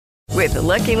With the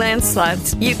Lucky Land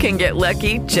Slots, you can get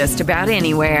lucky just about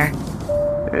anywhere.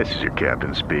 This is your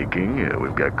captain speaking.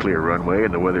 We've got clear runway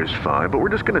and the weather's fine, but we're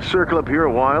just going to circle up here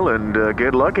a while and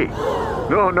get lucky.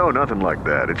 No, nothing like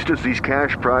that. It's just these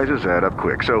cash prizes add up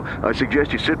quick. So I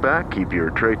suggest you sit back, keep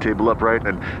your tray table upright,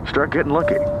 and start getting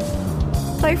lucky.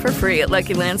 Play for free at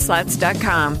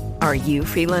LuckyLandSlots.com. Are you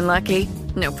feeling lucky?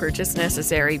 No purchase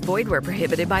necessary. Void where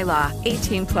prohibited by law.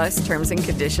 18 plus terms and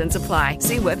conditions apply.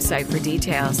 See website for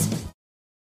details.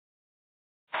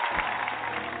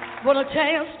 I want to tell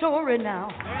you a story now.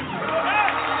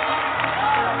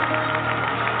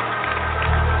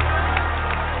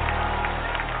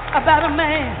 About a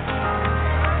man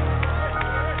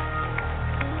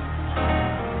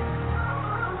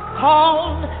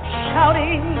called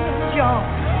Shouting John.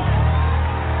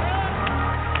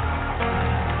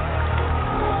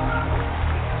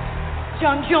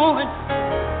 John joined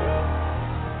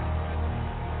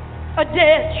a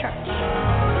dead church.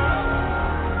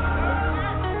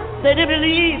 They didn't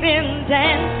believe in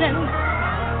dancing.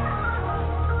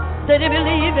 They didn't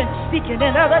believe in speaking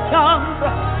in other tongues.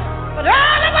 But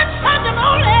early one Sunday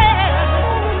morning,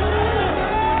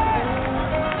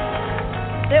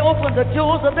 they opened the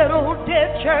doors of that old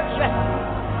dead church.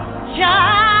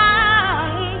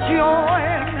 John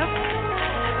joined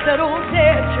that old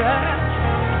dead church.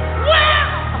 Well,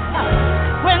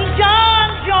 when John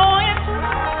joined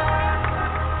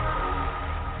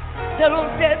that old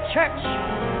dead church,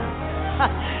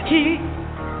 he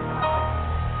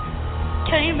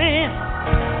came in.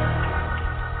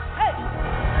 Hey.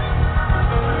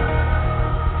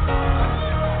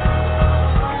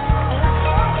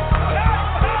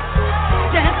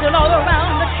 Dancing all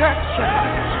around the church.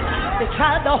 They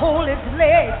tried to hold his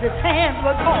legs, his hands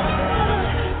were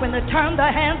gone. When they turned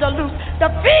their hands loose, the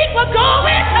feet were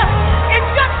going.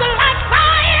 It's just like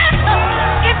fire.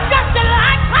 It's just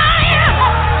like fire.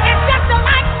 It's just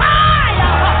like fire.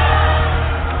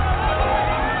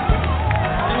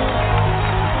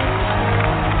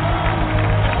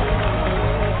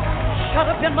 Shut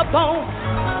up in my bones.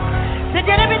 They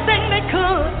did everything they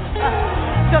could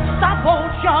to stop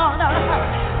old John.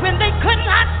 When they could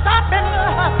not stop him,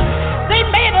 they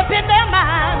made up in their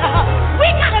mind,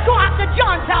 we gotta go out to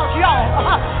John's house,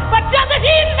 y'all. But doesn't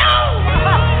he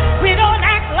know we don't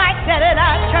act like that in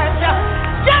our church?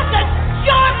 Doesn't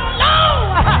John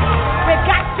know we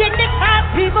got dignified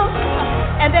people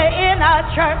and they're in our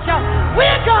church?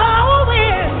 We're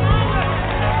going.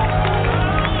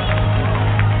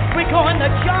 We're going to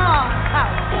John's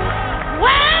house.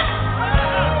 Well,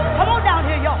 come on down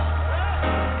here, y'all.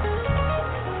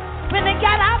 When they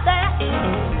got out there,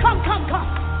 come.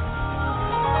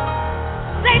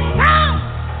 They found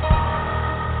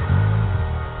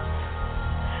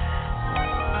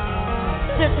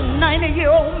this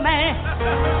 90-year-old man,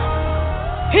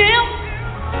 him,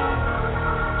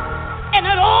 and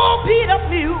an old beat-up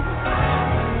mule.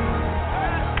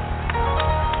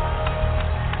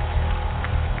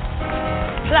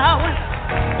 Plowing.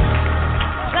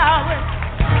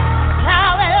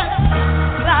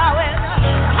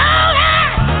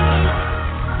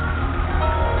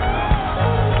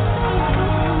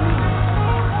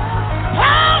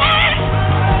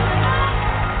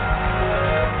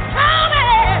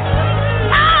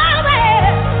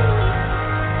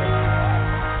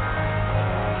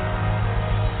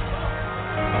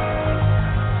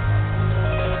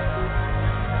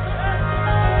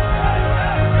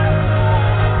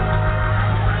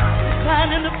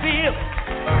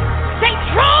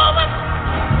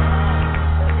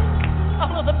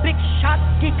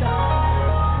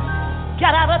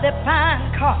 Got out of their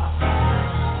fine car.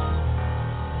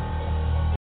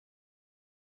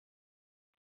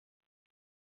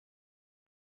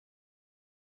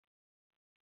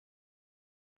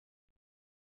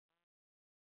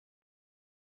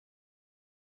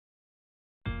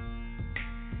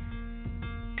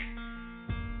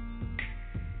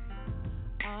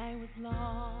 I was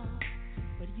lost,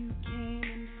 but you came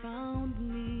and found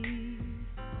me.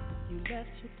 You left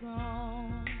your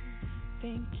throne,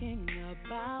 thinking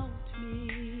about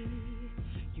me.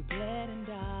 You bled and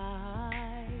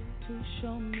died to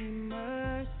show me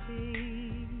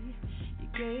mercy. You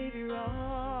gave your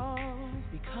all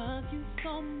because you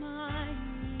saw my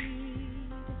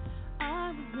need.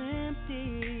 I was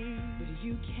empty, but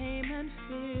you came and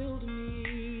filled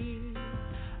me.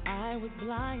 I was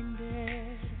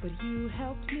blinded, but you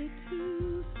helped me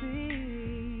to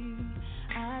see.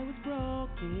 I was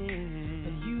broken,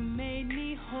 but you made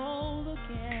me whole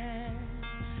again.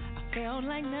 I felt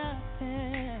like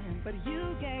nothing, but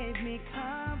you gave me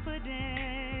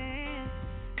confidence.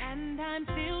 And I'm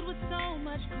filled with so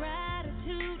much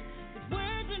gratitude. The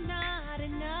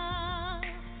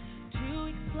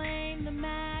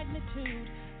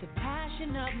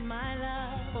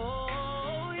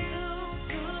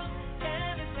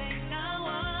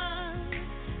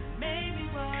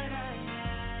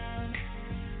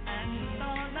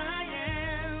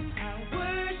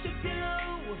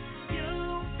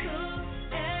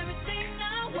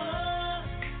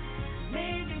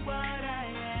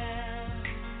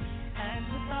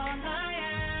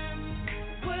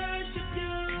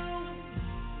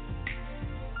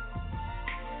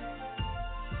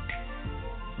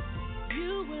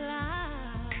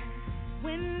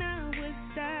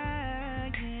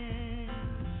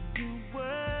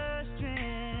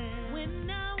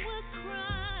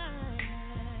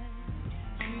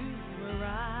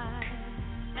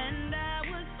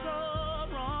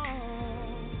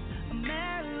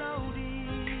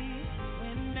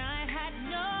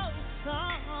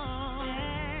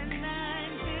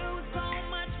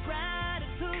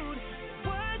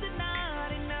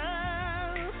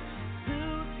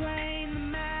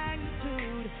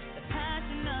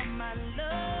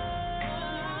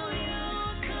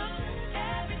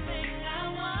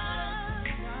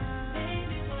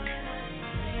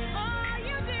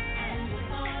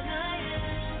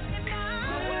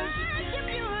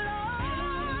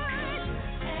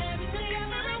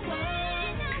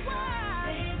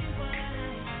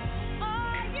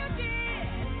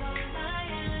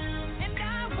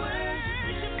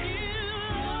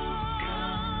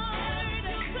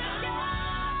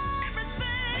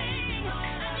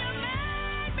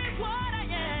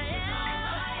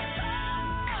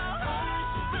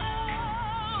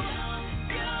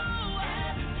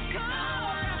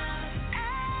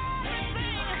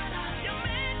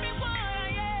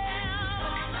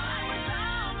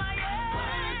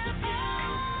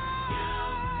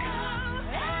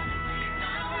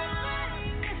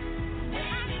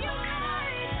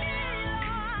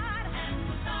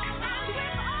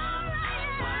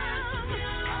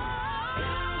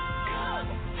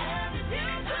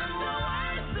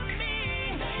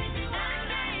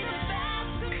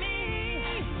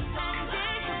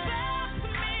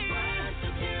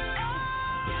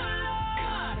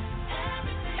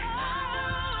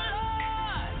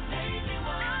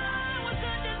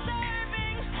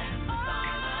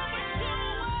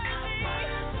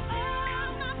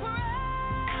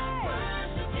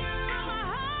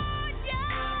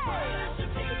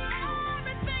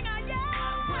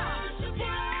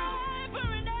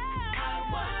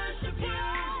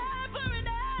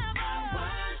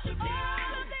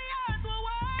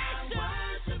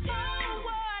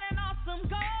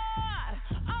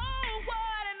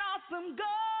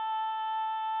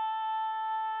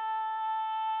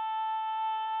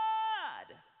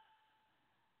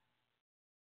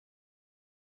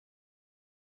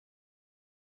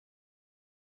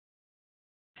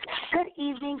Good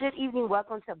evening, good evening.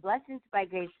 Welcome to Blessings by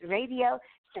Grace Radio.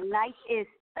 Tonight is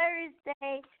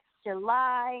Thursday,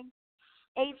 July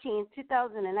 18,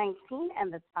 2019,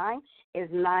 and the time is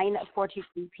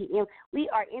 9:43 p.m. We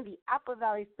are in the Apple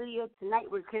Valley studio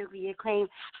tonight. We're critically acclaimed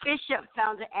Bishop,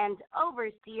 founder, and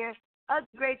overseer of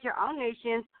the Greater All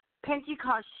Nations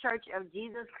Pentecost Church of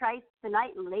Jesus Christ.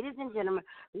 Tonight, ladies and gentlemen,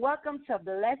 welcome to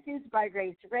Blessings by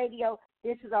Grace Radio.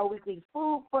 This is our weekly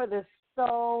Food for the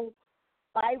Soul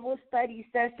Bible study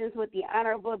sessions with the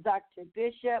Honorable Dr.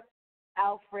 Bishop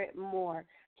Alfred Moore.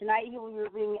 Tonight he will be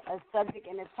reviewing a subject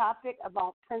and a topic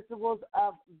about principles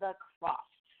of the cross.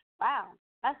 Wow,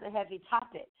 that's a heavy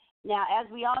topic. Now, as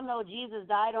we all know, Jesus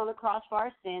died on the cross for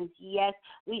our sins. Yes,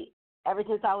 ever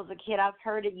since I was a kid, I've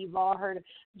heard it. You've all heard it.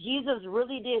 Jesus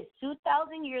really did,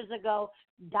 2,000 years ago,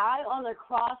 die on the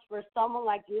cross for someone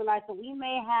like you and I, so we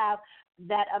may have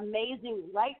that amazing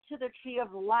right to the tree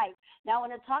of life. Now,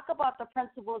 when I talk about the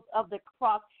principles of the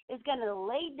cross, it's going to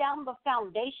lay down the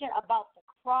foundation about the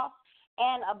cross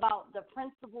and about the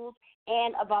principles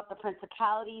and about the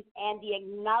principalities and the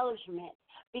acknowledgement,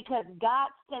 because God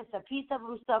sent a piece of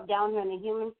himself down here in a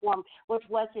human form, which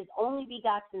was his only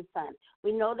begotten son.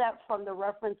 We know that from the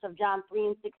reference of John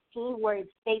 3:16, where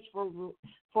it states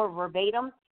for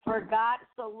verbatim, for God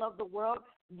so loved the world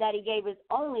that he gave his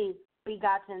only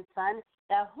begotten son,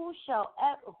 that whosoever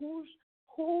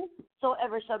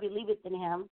shall believeth in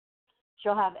him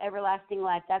shall have everlasting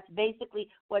life. That's basically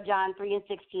what John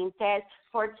 3:16 says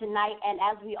for tonight. And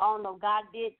as we all know, God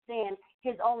did send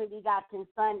his only begotten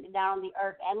son down on the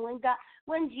earth. And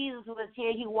when Jesus was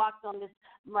here, he walked on this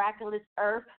miraculous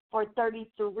earth for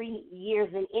 33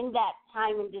 years. And in that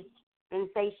time and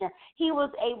dispensation, he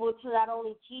was able to not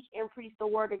only teach and preach the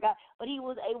word of God, but he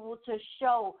was able to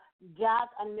show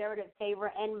God's unmerited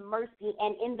favor and mercy.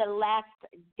 And in the last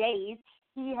days,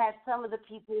 he had some of the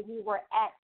people who were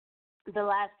at the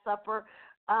Last Supper.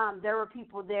 There were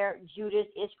people there, Judas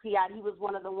Iscariot. He was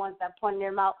one of the ones that pointed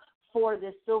him out for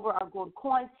the silver or gold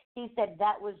coins. He said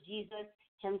that was Jesus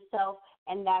himself,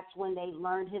 and that's when they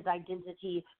learned his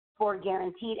identity for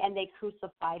guaranteed, and they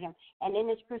crucified him. And in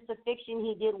his crucifixion,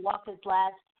 he did walk his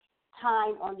last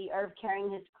time on the earth carrying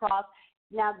his cross.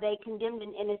 Now, they condemned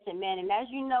an innocent man. And as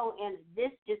you know, in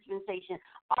this dispensation,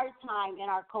 our time in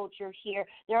our culture here,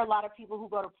 there are a lot of people who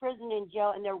go to prison and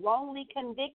jail, and they're wrongly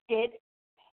convicted,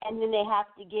 and then they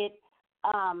have to get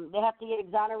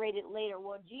exonerated later.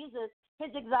 Well, Jesus,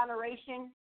 his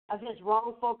exoneration of his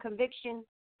wrongful conviction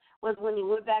was when he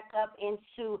went back up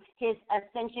into his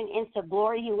ascension into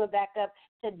glory. He went back up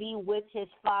to be with his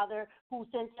Father, who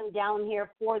sent him down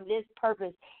here for this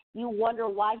purpose. You wonder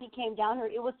why he came down here.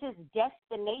 It was his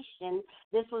destination.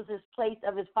 This was his place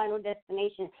of his final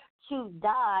destination, to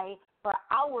die for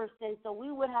our sins, so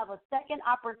we would have a second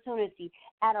opportunity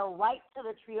at a right to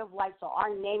the tree of life, so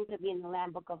our name could be in the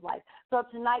Lamb Book of Life. So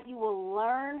tonight you will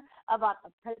learn about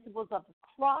the principles of the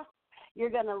cross. You're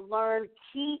going to learn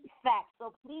key facts.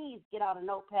 So please get out a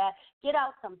notepad. Get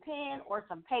out some pen or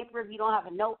some paper if you don't have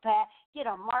a notepad. Get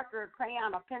a marker, a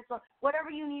crayon, a pencil, whatever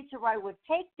you need to write with.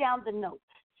 Take down the notes.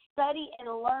 Study and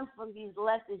learn from these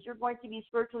lessons. You're going to be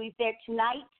spiritually fed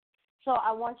tonight. So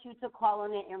I want you to call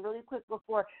on it. And really quick,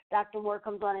 before Dr. Moore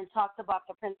comes on and talks about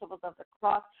the principles of the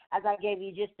cross, as I gave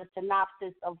you just a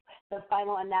synopsis of the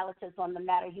final analysis on the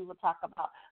matter he will talk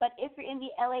about. But if you're in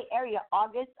the LA area,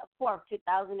 August 4th,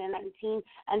 2019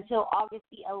 until August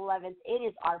the 11th, it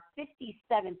is our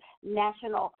 57th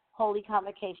National Holy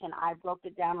Convocation. I broke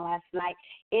it down last night.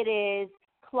 It is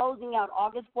closing out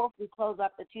August 4th. We close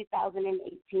out the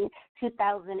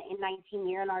 2018-2019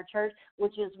 year in our church,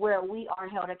 which is where we are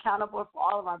held accountable for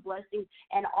all of our blessings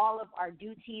and all of our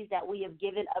duties that we have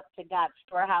given up to God's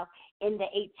storehouse in the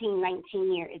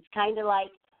 18-19 year. It's kind of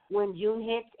like when June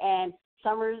hits and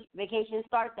summer vacation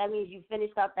starts. That means you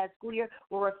finished out that school year.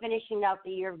 Well, we're finishing out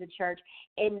the year of the church.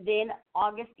 And then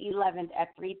August 11th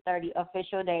at 3:30,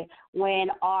 official day, when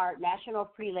our national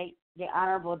prelate, the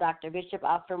Honorable Dr. Bishop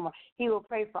Alfred Moore, he will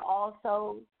pray for all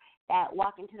souls that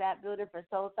walk into that building for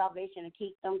soul salvation and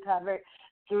keep them covered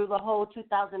through the whole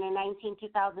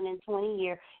 2019-2020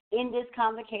 year. In this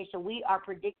convocation, we are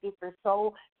predicting for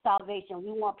soul salvation.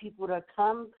 We want people to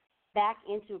come back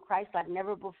into Christ like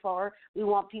never before. We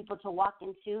want people to walk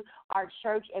into our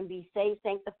church and be saved,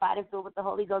 sanctified, and filled with the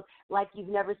Holy Ghost like you've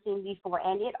never seen before.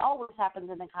 And it always happens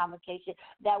in the convocation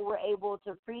that we're able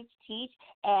to preach, teach,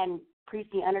 and preach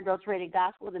the unadulterated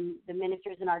gospel. The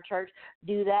ministers in our church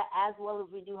do that, as well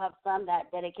as we do have some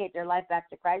that dedicate their life back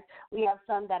to Christ. We have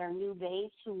some that are new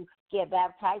babes who get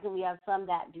baptized, and we have some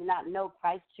that do not know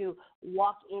Christ to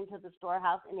walk into the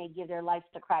storehouse and they give their lives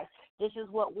to Christ. This is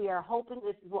what we are hoping,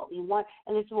 this is what we want,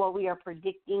 and this is what we are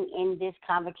predicting in this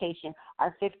convocation,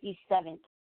 our 57th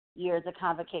year of the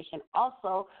convocation.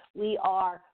 Also, we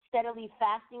are steadily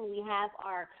fasting. We have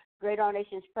our Greater All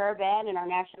Nations Prayer Band and our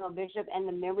National Bishop and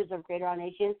the members of Greater All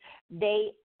Nations. They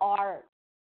are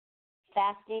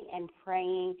fasting and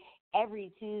praying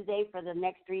every Tuesday for the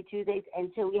next 3 Tuesdays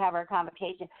until we have our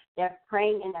convocation. They're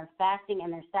praying and they're fasting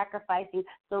and they're sacrificing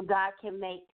so God can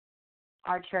make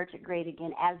our church great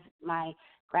again. As my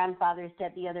grandfather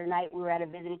said the other night, we were at a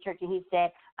visiting church, and he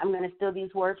said, I'm going to steal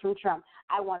these words from Trump.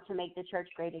 I want to make the church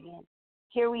great again.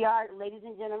 Here we are, ladies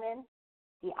and gentlemen,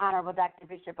 the Honorable Dr.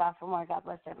 Bishop Alfamore. God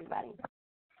bless everybody.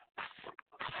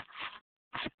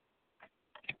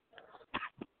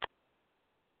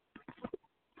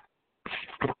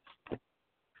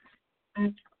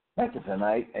 Thank you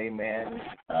tonight. Amen.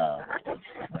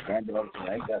 Granddaughter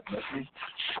tonight, God bless you.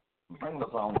 Bring us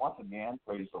on once again.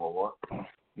 Praise the Lord.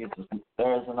 It's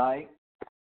Thursday night.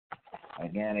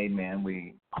 Again, amen.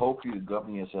 We hope you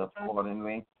govern yourself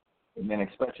accordingly. Amen.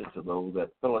 Especially to those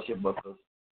that fellowship with us.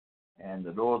 And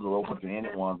the doors are open to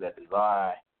anyone that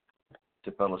desire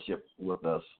to fellowship with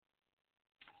us.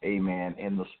 Amen.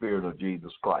 In the Spirit of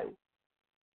Jesus Christ.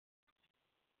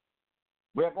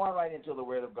 We're going right into the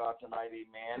Word of God tonight,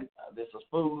 amen. This is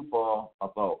food for a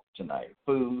thought tonight.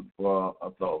 Food for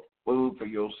a thought. Food for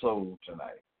your soul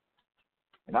tonight.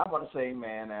 And I want to say,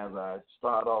 amen, as I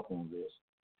start off on this,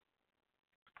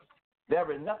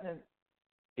 there is nothing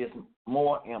is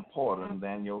more important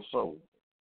than your soul.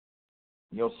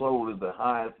 Your soul is the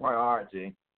highest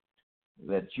priority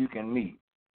that you can meet.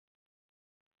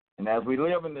 And as we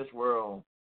live in this world,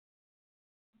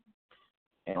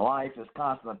 and life is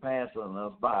constantly passing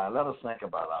us by, let us think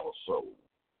about our soul.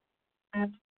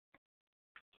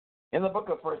 In the book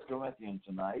of 1 Corinthians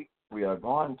tonight, we are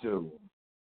going to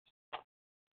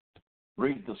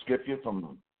read the scripture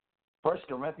from 1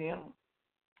 Corinthians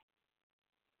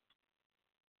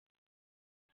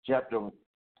chapter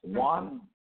 1,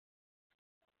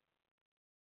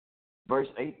 verse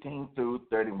 18 through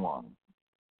 31.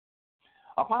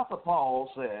 Apostle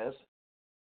Paul says,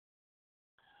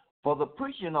 for the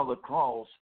preaching of the cross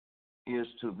is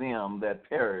to them that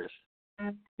perish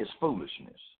is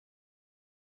foolishness.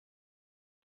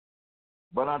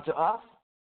 But unto us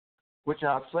which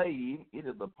are saved, it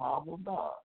is the power of God.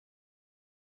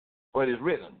 For it is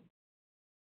written,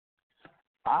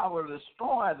 I will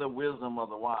destroy the wisdom of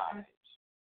the wise,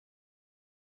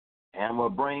 and will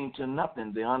bring to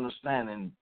nothing the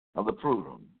understanding of the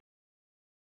prudent.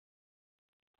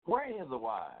 Where is the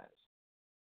wise?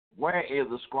 Where is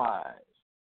the scribes?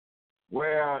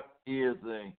 Where is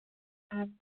the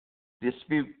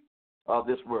dispute of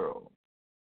this world?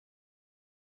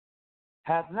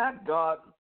 Has not God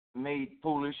made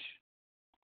foolish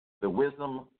the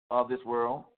wisdom of this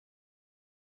world?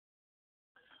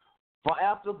 For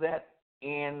after that,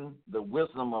 in the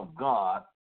wisdom of God,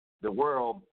 the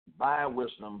world by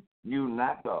wisdom knew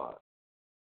not God.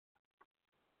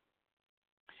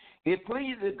 It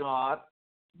pleased God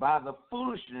by the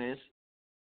foolishness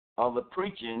of the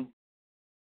preaching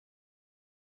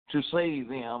to save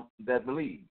them that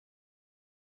believe.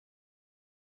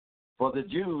 For the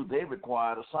Jews, they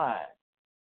required a sign,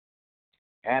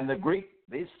 and the Greek,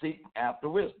 they seek after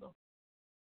wisdom.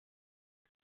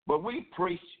 But we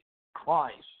preach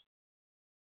Christ.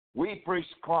 We preach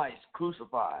Christ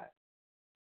crucified.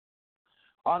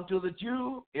 Unto the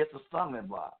Jew, it's a stumbling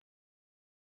block,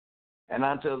 and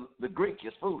unto the Greek,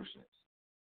 it's foolishness.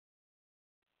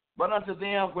 But unto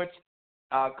them which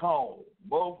are called,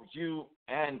 both Jew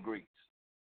and Greeks,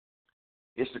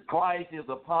 it's the Christ is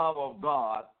the power of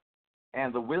God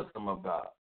and the wisdom of God.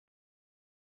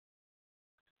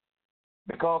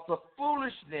 Because the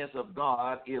foolishness of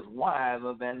God is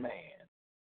wiser than man,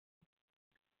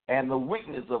 and the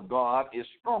weakness of God is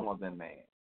stronger than man.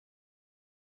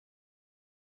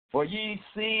 For ye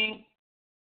see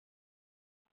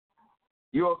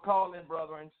your calling,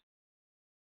 brethren,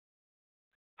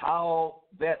 how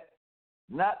that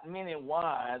not many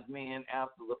wise men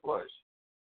after the flesh,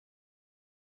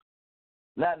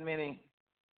 not many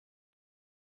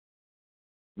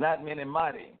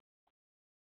mighty,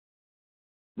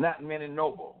 not many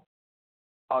noble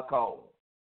are called.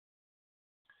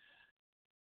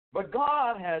 But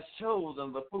God has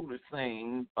chosen the foolish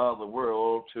things of the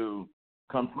world to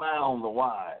confound the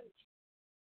wise.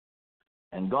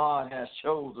 And God has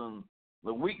chosen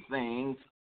the weak things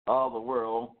of the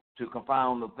world to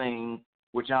confound the things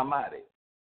which are mighty.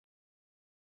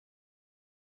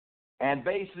 And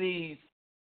base these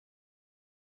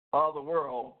of the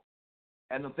world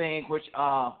and the things which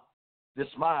are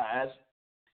despised,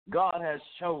 God has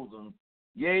chosen,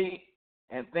 yea,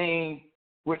 and things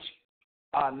which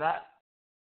are not,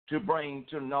 to bring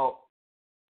to naught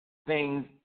things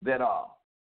that are.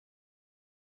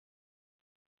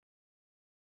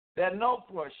 That no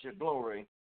flesh should glory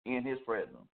in his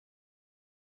presence.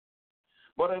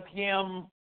 But of him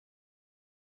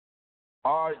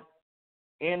are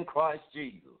in Christ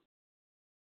Jesus,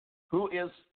 who is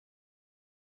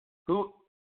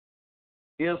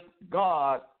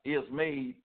God, is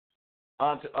made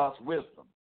unto us wisdom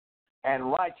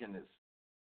and righteousness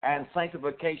and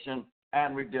sanctification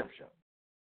and redemption.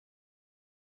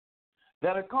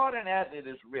 That according as it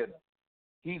is written,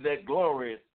 he that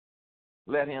glories,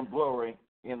 let him glory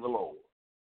in the Lord.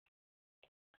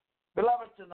 Beloved,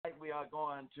 tonight we are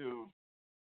going to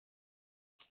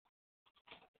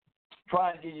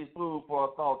try and give you food for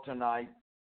a thought tonight.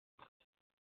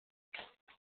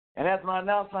 And as my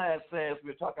announcement says,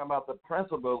 we're talking about the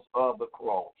principles of the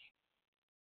cross.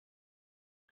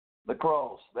 The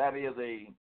cross, that is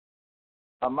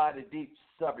a mighty deep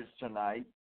subject tonight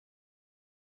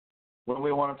when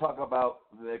we want to talk about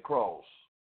the cross.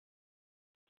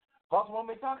 Because when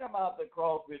we talk about the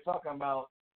cross, we're talking about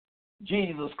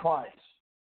Jesus Christ,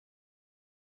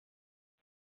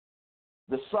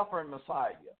 the suffering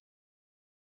Messiah,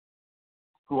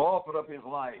 who offered up his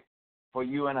life for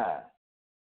you and I.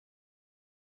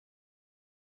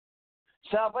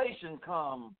 Salvation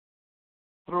comes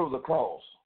through the cross.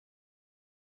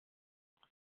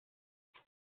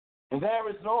 And there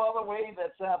is no other way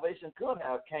that salvation could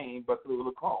have came but through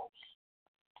the cross.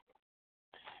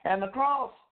 And the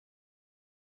cross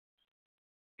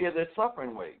is a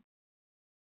suffering way.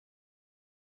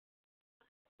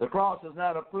 The cross is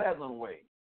not a pleasant way.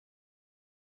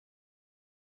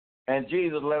 And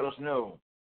Jesus let us know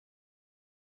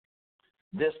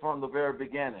this from the very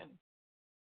beginning.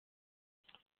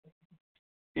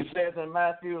 He says in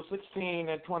Matthew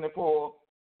 16:24,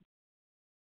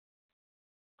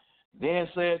 then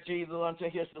said Jesus unto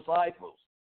his disciples,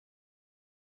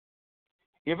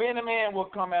 if any man will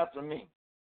come after me,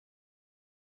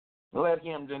 let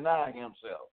him deny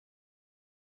himself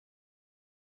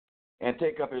and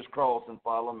take up his cross and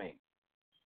follow me.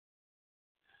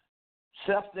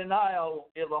 Self-denial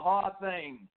is a hard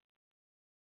thing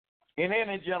in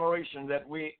any generation that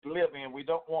we live in. We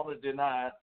don't want to deny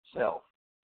self.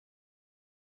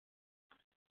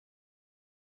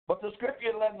 But the scripture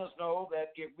is letting us know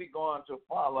that if we're going to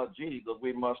follow Jesus,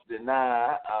 we must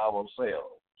deny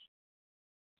ourselves.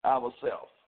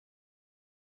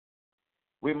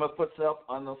 We must put self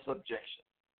under subjection.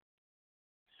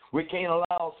 We can't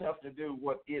allow self to do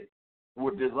what it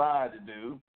would desire to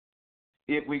do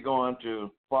if we're going to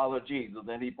follow Jesus.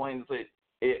 And he plainly said,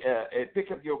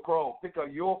 pick up your cross, pick up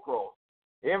your cross.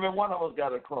 Every one of us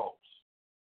got a cross.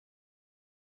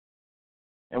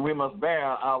 And we must bear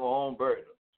our own burden.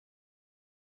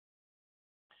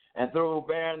 And through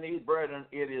bearing these burdens,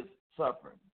 it is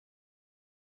suffering.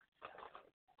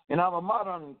 In our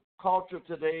modern culture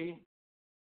today,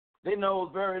 they know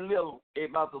very little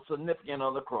about the significance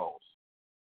of the cross.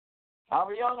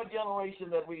 Our younger generation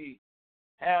that we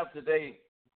have today,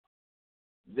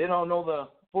 they don't know the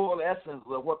full essence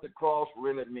of what the cross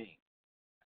really means.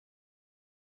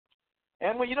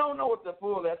 And when you don't know what the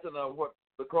full essence of what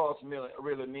the cross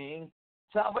really means,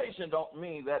 salvation don't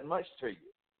mean that much to you.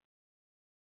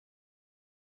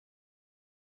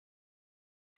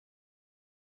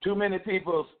 Too many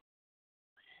people,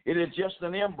 it is just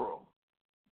an emblem,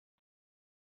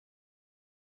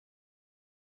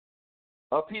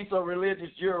 a piece of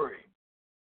religious jewelry.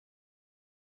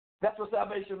 That's what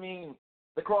salvation means.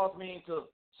 The cross means to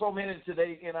so many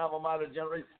today in our modern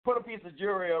generation. Put a piece of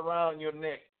jewelry around your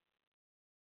neck,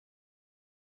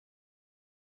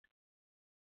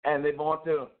 and they want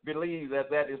to believe that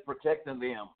that is protecting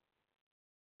them.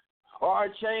 Or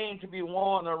a chain to be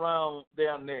worn around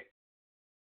their neck.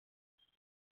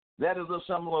 That is a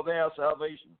symbol of their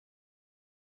salvation.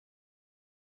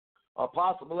 Or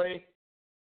possibly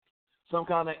some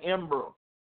kind of emblem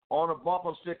on a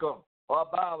bumper sticker or a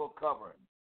Bible covering.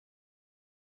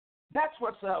 That's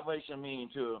what salvation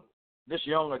means to this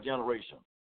younger generation.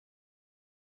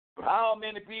 But how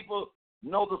many people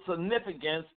know the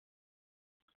significance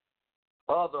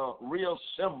of the real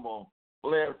symbol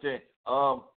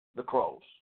of the cross?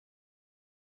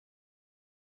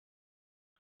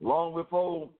 Long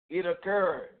before it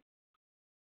occurred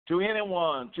to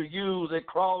anyone to use a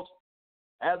cross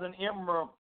as an emblem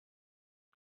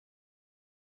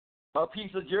a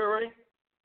piece of jewelry.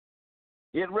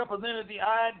 It represented the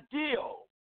ideal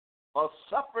of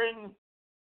suffering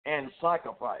and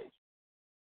sacrifice.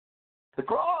 The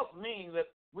cross means that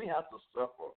we have to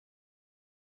suffer.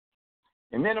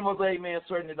 And many of us, amen,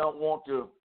 certainly don't want to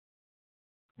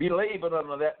be labeled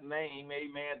under that name,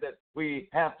 amen, that we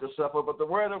have to suffer. But the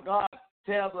Word of God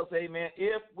tells us, amen,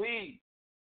 if we,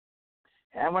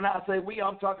 and when I say we,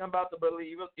 I'm talking about the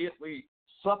believers, if we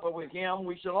suffer with him,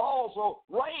 we shall also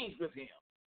reign with him.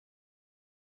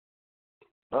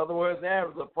 In other words, there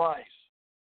is a price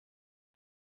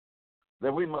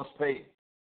that we must pay.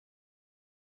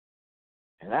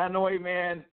 And I know,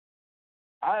 amen,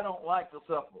 I don't like to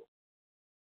suffer.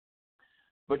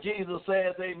 But Jesus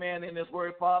says, amen, in his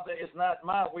word, Father, it's not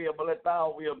my will, but let thy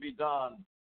will be done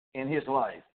in his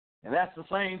life. And that's the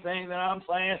same thing that I'm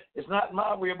saying. It's not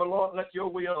my will, but Lord, let your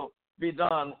will be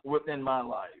done within my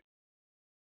life.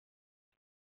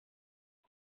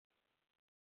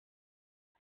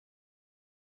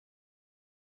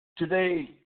 Today,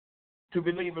 to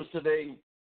believers today,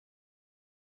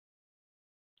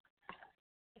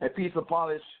 a piece of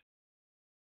polished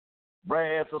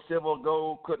brass or silver or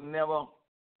gold could never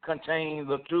contain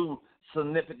the true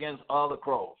significance of the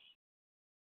cross.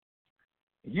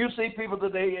 You see people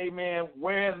today, amen,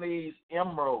 wearing these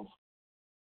emeralds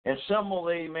and symbols,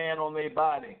 amen, on their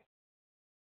body.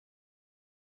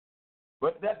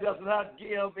 But that does not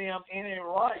give them any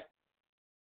right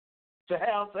to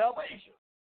have salvation.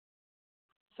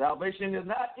 Salvation is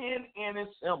not in any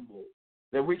symbol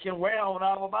that we can wear on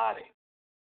our body.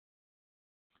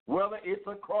 Whether it's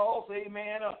a cross,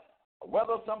 amen, or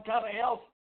whether some kind of else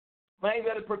thing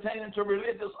that is pertaining to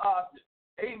religious objects,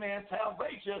 amen,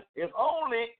 salvation is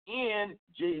only in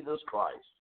Jesus Christ.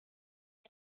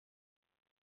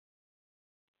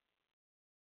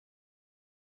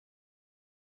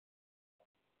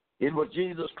 It was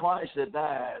Jesus Christ that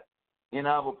died in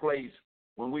our place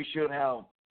when we should have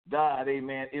died,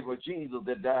 amen. It was Jesus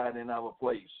that died in our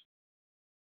place.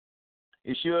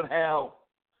 It should have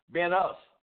been us,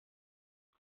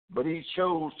 but he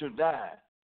chose to die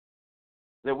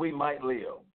that we might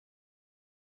live.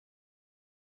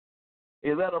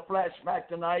 Is that a flashback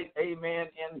tonight, amen,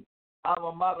 in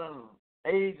our modern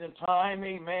age and time,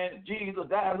 amen? Jesus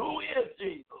died. Who is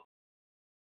Jesus?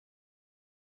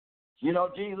 You know,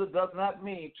 Jesus does not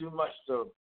mean too much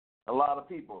to a lot of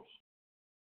people,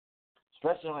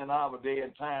 especially in our day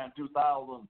and time,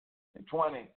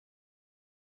 2020.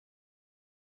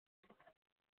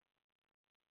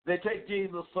 They take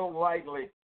Jesus so lightly.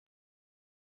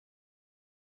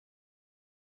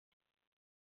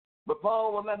 But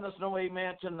Paul will let us know,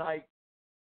 amen, tonight,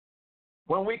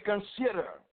 when we consider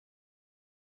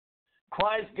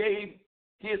Christ gave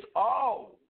his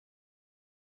all,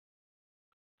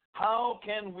 how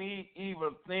can we even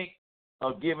think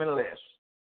of giving less?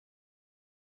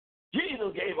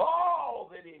 Jesus gave all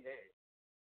that he had,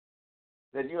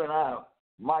 that you and I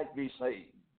might be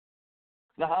saved.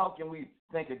 Now, how can we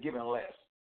think of giving less?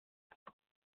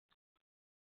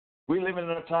 We live in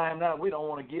a time now we don't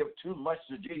want to give too much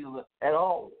to Jesus at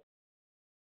all.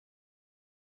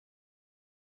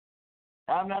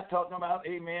 I'm not talking about,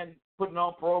 amen, putting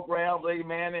on programs,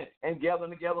 amen, and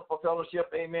gathering together for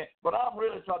fellowship, amen. But I'm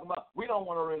really talking about we don't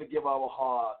want to really give our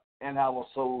heart and our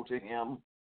soul to him.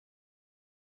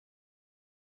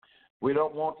 We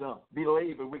don't want to be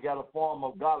labeled. We got a form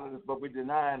of godliness, but we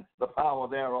deny the power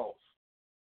thereof.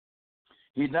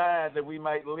 He died that we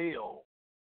might live.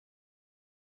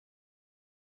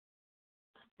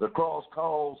 The cross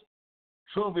calls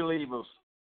true believers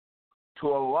to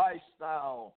a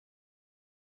lifestyle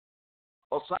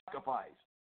of sacrifice.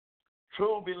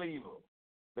 True believer.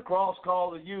 The cross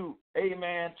calls you,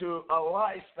 amen, to a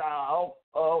lifestyle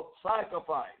of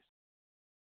sacrifice.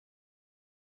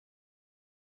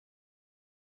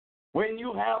 When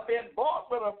you have been bought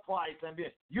with a price and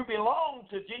you belong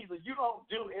to Jesus, you don't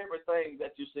do everything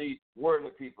that you see worldly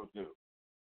people do.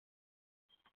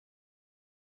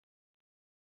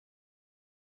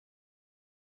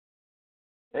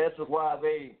 This is why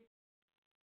they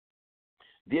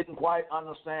didn't quite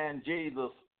understand Jesus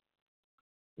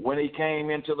when he came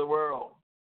into the world.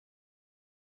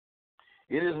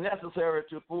 It is necessary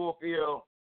to fulfill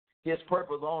his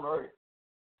purpose on earth.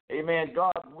 Amen.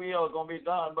 God's will is going to be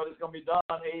done, but it's going to be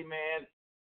done, amen,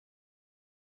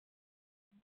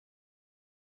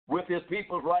 with his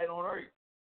people right on earth.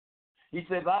 He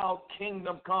says, "Thy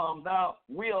kingdom come, thy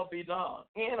will be done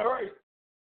in earth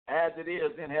as it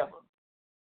is in heaven."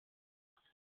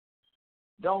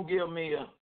 Don't give me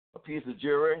a piece of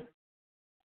jewelry.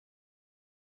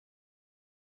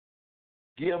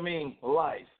 Give me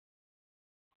life.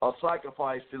 a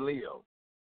sacrifice to live.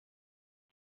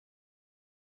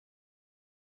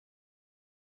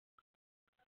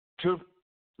 To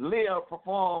live,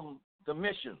 perform the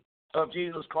mission of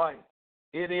Jesus Christ.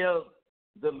 It is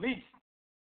the least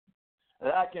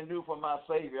that I can do for my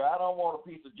Savior. I don't want a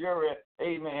piece of jewelry,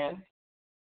 amen.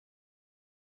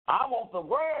 I want the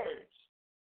words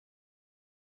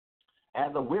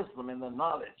and the wisdom and the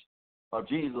knowledge of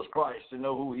Jesus Christ to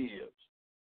know who he is.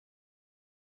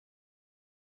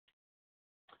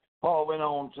 Paul went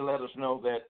on to let us know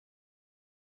that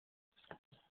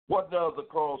what does the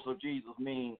cross of Jesus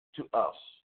mean to us?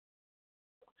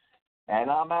 And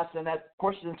I'm asking that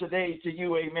question today to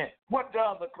you, amen. What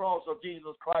does the cross of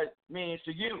Jesus Christ mean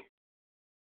to you?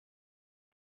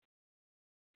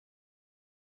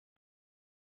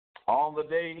 On the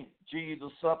day Jesus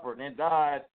suffered and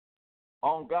died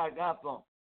on Golgotha,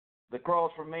 the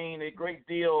cross remained a great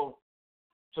deal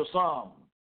to some,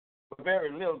 but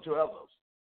very little to others.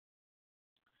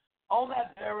 On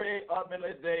that very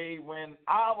ugly day when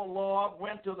our Lord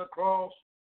went to the cross,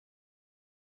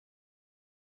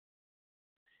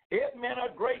 it meant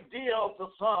a great deal to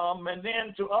some, and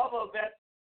then to others that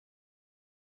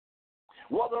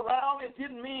was around, it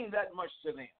didn't mean that much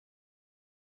to them.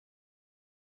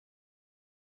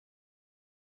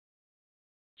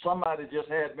 Somebody just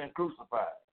had been crucified.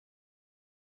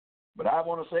 But I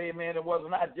want to say, amen, it was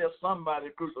not just somebody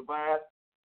crucified.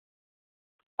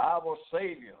 Our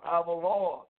Savior, our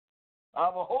Lord,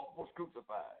 our hope was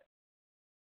crucified.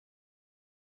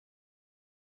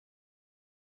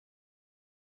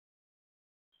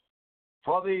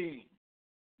 For the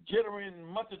jittering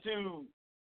multitude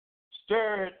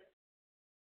stirred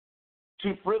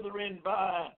to furthering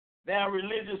by their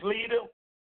religious leader,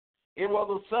 it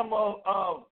was a symbol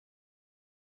of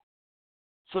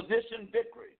sedition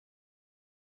victory.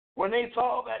 When they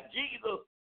saw that Jesus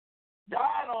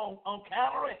died on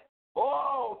Calvary,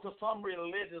 to some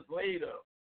religious leader,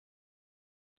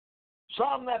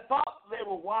 some that thought they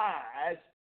were wise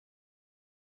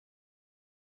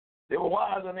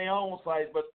in their own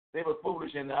sight, but they were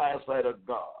foolish in the eyesight of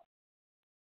God.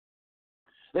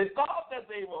 They thought that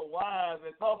they were wise.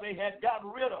 They thought they had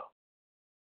gotten rid of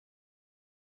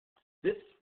this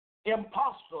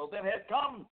impostor that had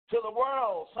come to the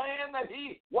world saying that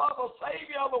he was the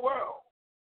Savior of the world.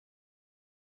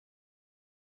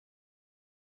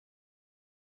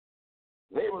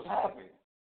 They was happy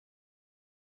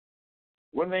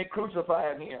when they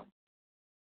crucified him.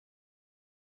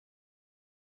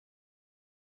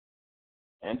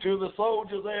 And to the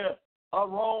soldiers there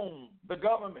of Rome, the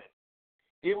government,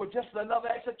 it was just another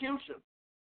execution.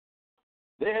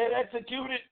 They had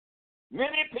executed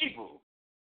many people,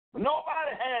 but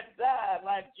nobody had died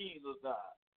like Jesus died.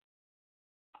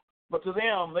 But to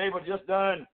them, they were just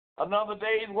done another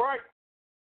day's work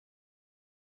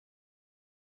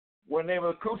when they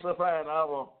were crucifying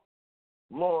our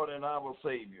Lord and our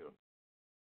Savior.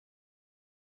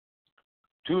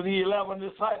 To the 11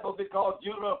 disciples, because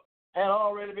Judah had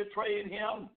already betrayed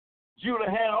him, Judah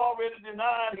had already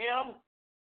denied him.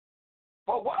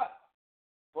 For what?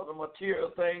 For the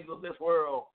material things of this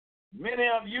world. Many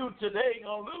of you today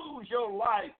are going to lose your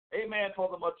life, amen, for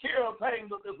the material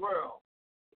things of this world.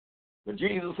 But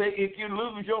Jesus said, if you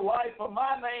lose your life for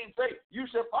my name's sake, you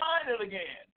shall find it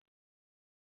again.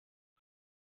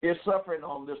 Is suffering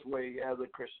on this way as a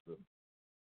Christian.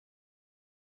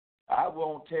 I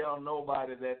won't tell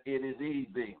nobody that it is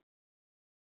easy,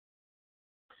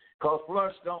 because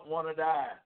flesh don't want to die.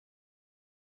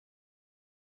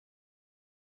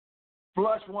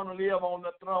 Flesh want to live on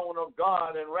the throne of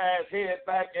God and rise head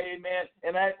back, amen,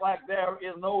 and act like there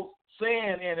is no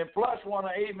sin in it. Flesh want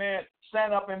to, amen,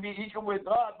 stand up and be equal with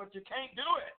God, but you can't do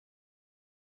it.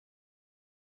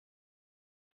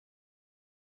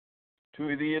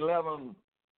 To the 11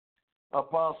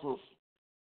 apostles,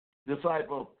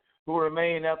 disciples who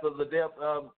remained after the death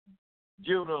of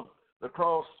Judah, the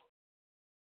cross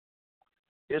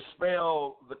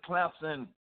expelled the collapsing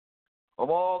of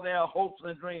all their hopes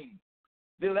and dreams.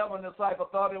 The 11 disciples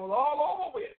thought it was all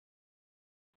over with.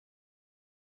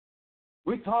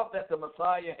 We thought that the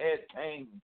Messiah had came.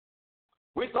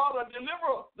 We thought a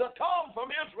deliverer that come from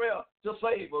Israel to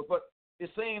save us, but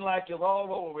it seemed like it's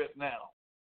all over with now.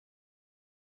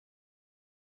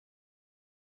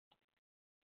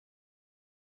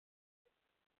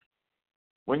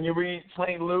 When you read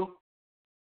St. Luke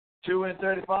 2 and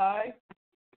 35,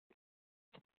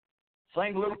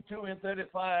 St. Luke 2 and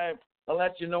 35, I'll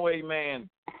let you know, amen,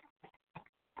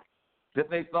 that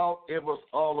they thought it was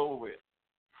all over with.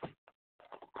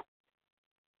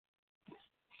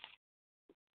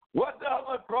 What does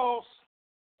the cross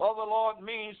of the Lord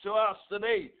means to us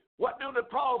today? What do the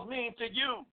cross mean to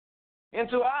you and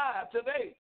to I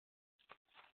today?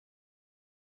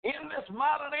 In this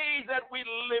modern age that we're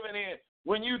living in,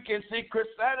 when you can see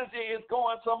Christianity is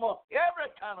going somewhere every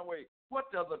kind of way,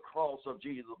 what does the cross of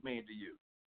Jesus mean to you?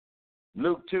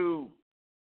 Luke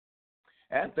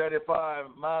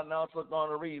 2:35, my announcer is going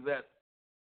to read that.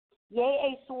 Yea,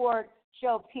 a sword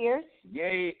shall pierce.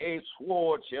 Yea, a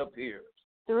sword shall pierce.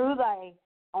 Through thy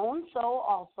own soul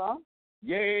also.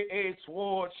 Yea, a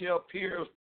sword shall pierce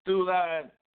through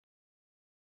thine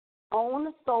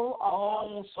own soul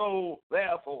also. Own soul,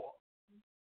 therefore.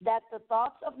 That the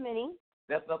thoughts of many.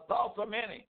 That the thoughts of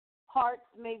many. Hearts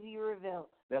may be revealed.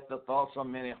 That the thoughts of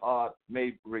many hearts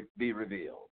may be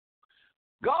revealed.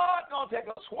 God's going to take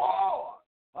a sword,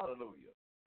 hallelujah,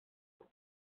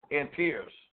 and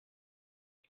pierce,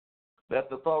 that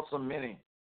the thoughts of many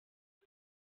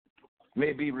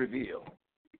may be revealed.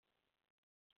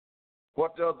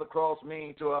 What does the cross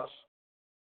mean to us?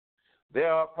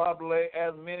 There are probably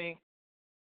as many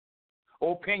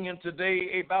opinions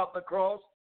today about the cross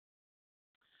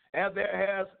as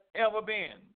there has ever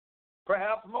been,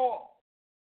 perhaps more.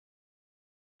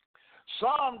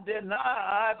 Some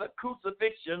deny the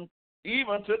crucifixion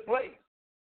even took place.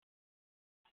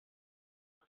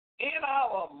 In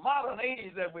our modern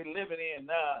age that we're living in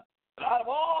now, out of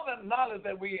all the knowledge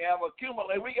that we have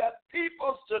accumulated, we got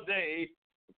people today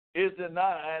is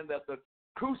denying that the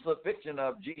crucifixion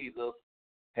of Jesus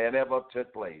had ever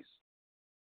took place.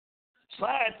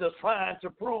 Scientists trying to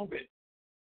prove it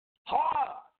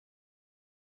hard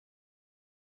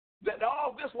that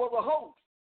all this was a hoax.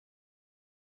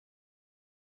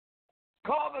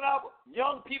 Causing our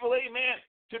young people, amen,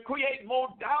 to create more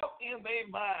doubt in their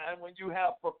mind when you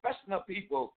have professional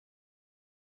people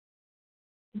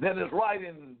that is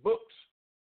writing books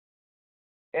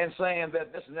and saying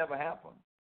that this never happened.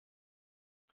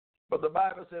 But the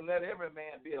Bible said, let every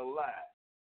man be a lie,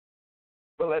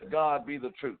 but let God be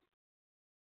the truth.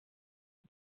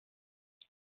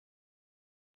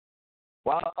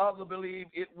 While others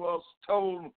believe it was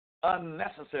told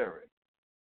unnecessary.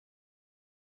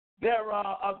 There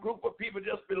are a group of people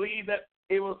just believe that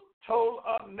it was told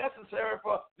unnecessary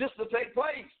for this to take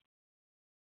place.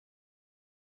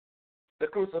 The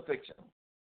crucifixion.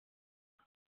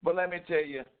 But let me tell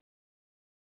you,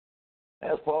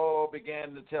 as Paul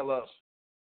began to tell us,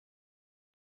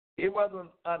 it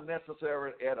wasn't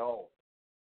unnecessary at all.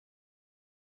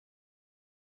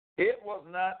 It was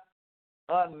not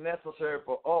unnecessary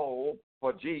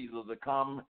for Jesus to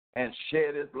come and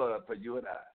shed his blood for you and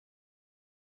I.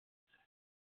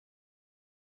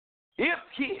 If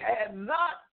he had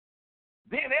not,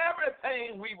 then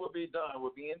everything we would be done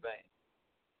would be in vain.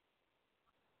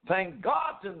 Thank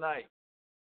God tonight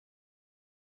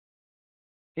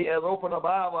he has opened up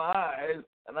our eyes,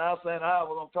 and I say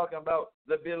I'm talking about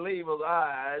the believer's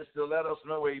eyes to let us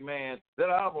know, amen, that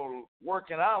our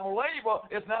work and our labor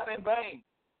is not in vain.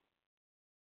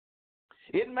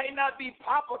 It may not be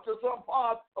proper to some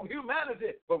part of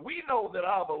humanity, but we know that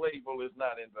our labor is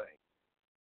not in vain.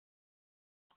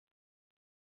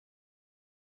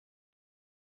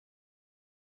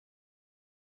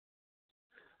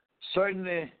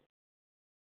 Certainly,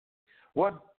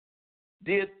 what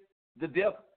did the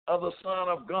death of the Son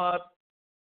of God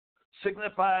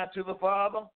signify to the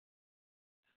Father?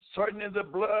 Certainly the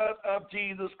blood of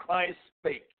Jesus Christ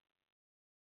spake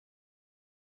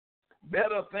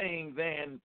better thing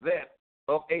than that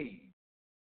of Abel.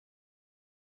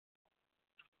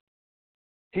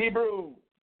 Hebrews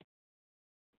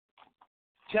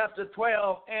chapter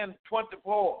 12 and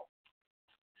 24.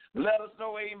 Let us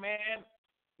know, amen,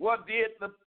 what did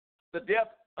the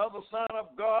death of the Son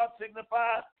of God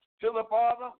signify to the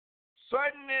Father?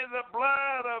 Certainly the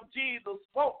blood of Jesus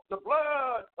spoke. The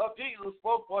blood of Jesus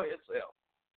spoke for itself.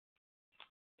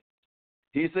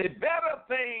 He said, better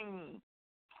thing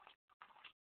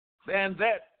than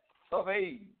that of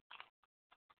Abel.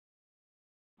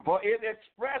 For it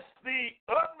expressed the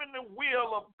ultimate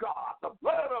will of God. The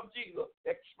blood of Jesus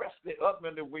expressed the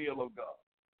ultimate will of God.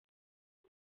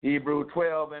 Hebrews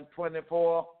 12 and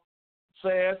 24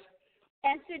 says,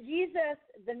 and to Jesus,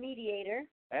 the mediator.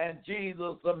 And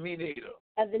Jesus, the mediator.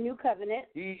 Of the new covenant.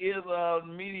 He is a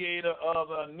mediator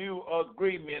of a new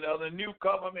agreement, of the new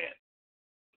covenant.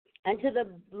 And to the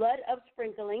blood of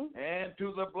sprinkling. And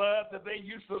to the blood that they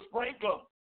used to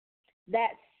sprinkle.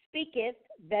 That speaketh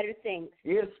better things.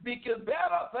 It speaketh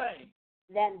better things.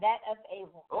 Than that of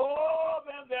Abel. Oh,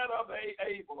 than that of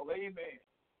Abel. Amen.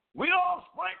 We don't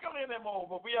sprinkle anymore,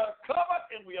 but we are covered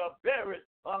and we are buried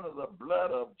under the blood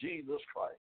of Jesus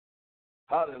Christ.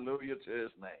 Hallelujah to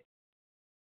his name.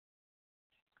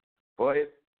 For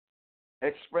it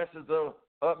expresses the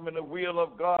ultimate will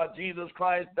of God. Jesus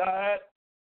Christ died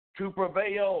to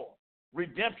prevail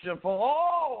redemption for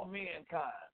all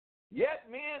mankind. Yet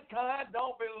mankind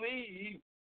don't believe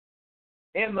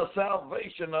in the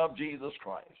salvation of Jesus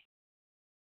Christ.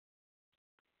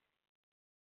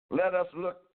 Let us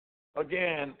look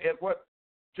again at what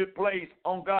took place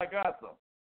on Golgotha.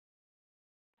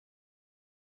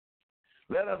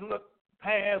 Let us look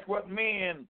past what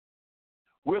men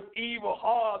with evil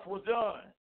hearts was done.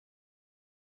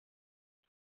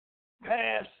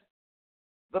 Past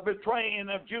the betraying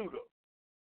of Judah,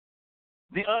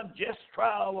 the unjust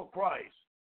trial of Christ.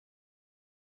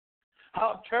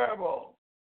 How terrible,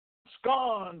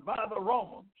 scorned by the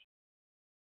Romans.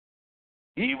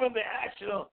 Even the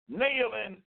actual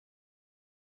nailing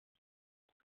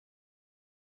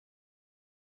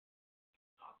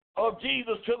of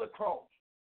Jesus to the cross.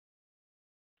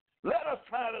 Let us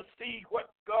try to see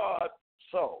what God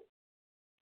saw.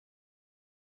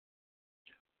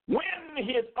 When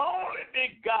his only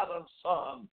begotten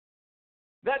Son,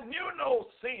 that knew no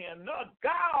sin, no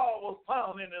guile was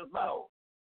found in his mouth.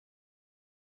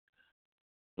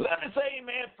 Let me say,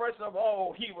 amen, first of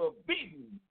all, he was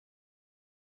beaten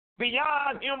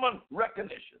beyond human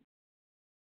recognition.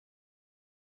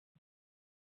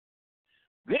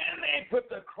 Then they put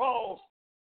the cross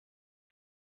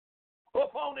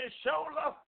upon his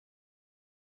shoulder,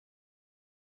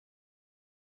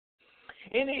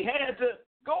 and he had to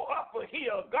go up a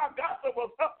hill. Golgotha was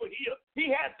up a hill. He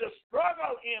had to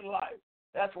struggle in life.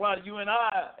 That's why you and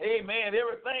I, amen,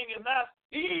 everything is not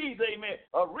easy, amen.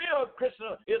 A real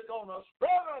Christian is going to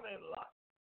struggle in life.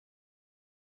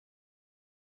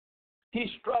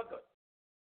 He struggled.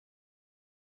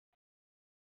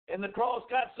 And the cross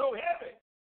got so heavy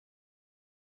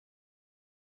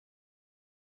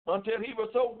until he was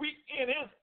so weak in his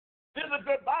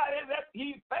physical body that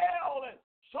he fell, and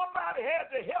somebody had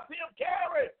to help him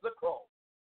carry the cross.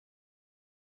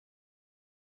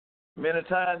 Many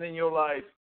times in your life,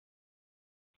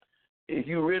 if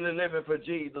you're really living for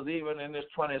Jesus, even in this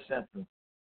 20th century,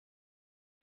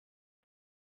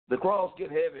 the cross get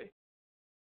heavy.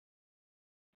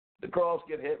 The cross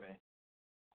get heavy.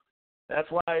 That's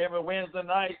why every Wednesday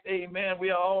night, amen,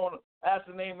 we are on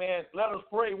asking, amen, let us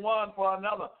pray one for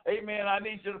another. Amen, I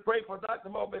need you to pray for Dr.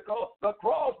 Moore because the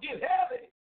cross get heavy.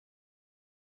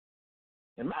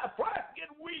 And my flesh get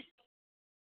weak.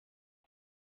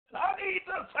 And I need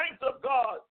the saints of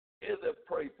God is to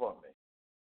pray for me.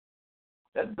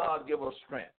 That God give us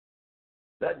strength.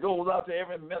 That goes out to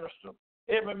every minister,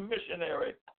 every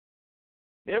missionary,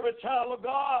 every child of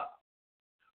God.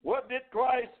 What did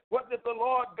the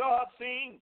Lord God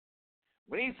see?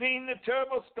 When he seen the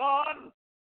terrible scorn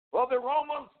of the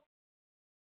Romans,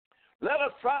 let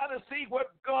us try to see what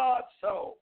God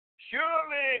saw.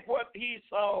 Surely what he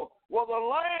saw was a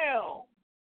lamb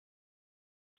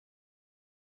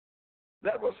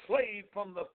that was slain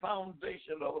from the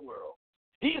foundation of the world.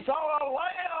 He saw a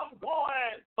lamb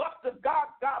going up to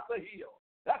Golgotha hill.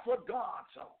 That's what God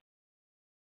saw.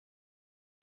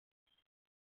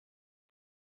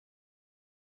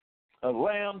 A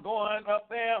lamb going up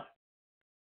there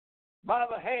by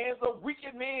the hands of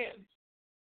wicked men.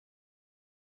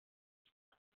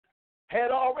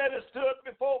 Had already stood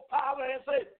before Pilate and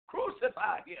said,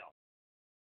 crucify him.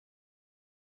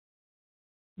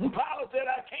 And Pilate said,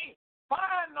 I can't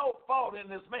find no fault in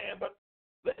this man, but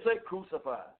let's say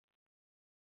crucify.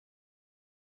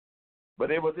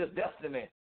 But it was his destiny.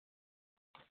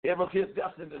 It was his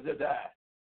destiny to die.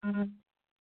 Mm-hmm.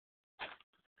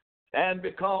 And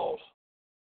because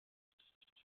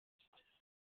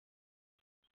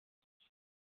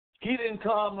he didn't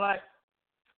come like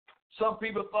some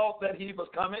people thought that he was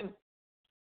coming,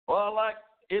 or like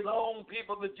his own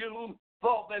people, the Jews,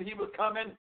 thought that he was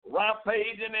coming,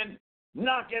 rampaging and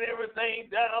knocking everything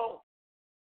down.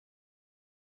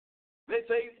 They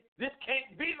say, this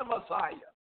can't be the Messiah.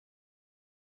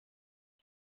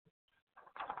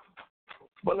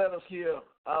 But let us hear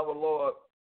our Lord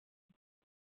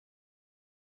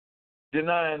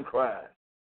denying Christ.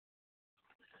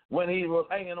 When he was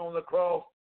hanging on the cross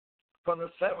from the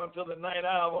 7th to the 9th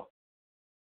hour,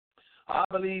 I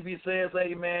believe he says,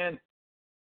 amen,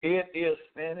 it is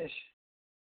finished.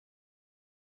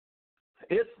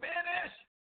 It's finished.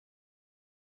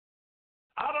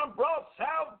 I done brought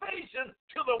salvation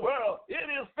to the world. It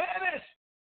is finished.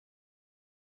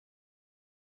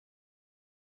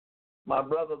 My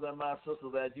brothers and my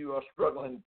sisters, that you are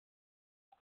struggling,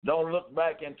 don't look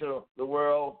back into the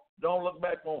world. Don't look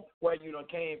back on where you done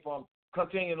came from.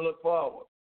 Continue to look forward.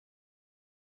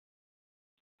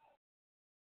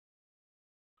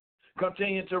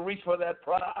 continue to reach for that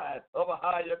prize of a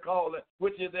higher calling,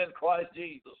 which is in Christ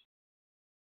Jesus.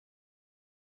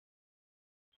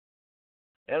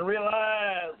 And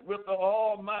realize with the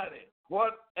Almighty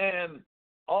what an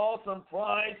awesome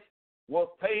price was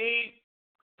paid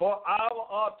for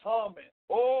our atonement.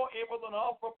 Oh, it was an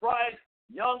awful price.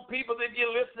 Young people that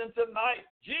you're listening tonight,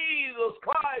 Jesus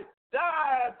Christ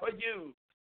died for you.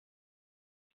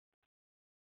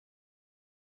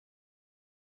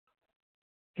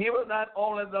 He was not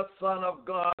only the Son of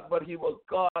God, but he was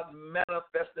God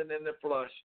manifested in the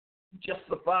flesh,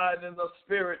 justified in the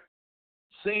spirit,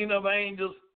 seen of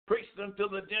angels, preached unto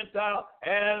the Gentile,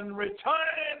 and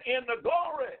returned in the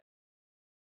glory.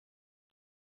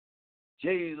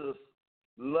 Jesus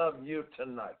loved you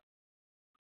tonight.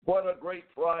 What a great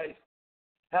price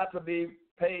had to be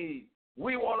paid.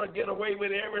 We want to get away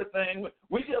with everything.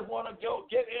 We just want to go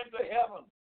get into heaven.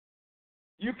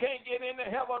 You can't get into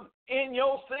heaven in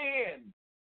your sin.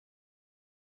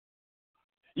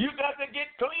 You got to get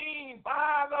clean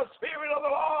by the Spirit of the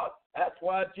Lord. That's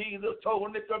why Jesus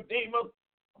told Nicodemus,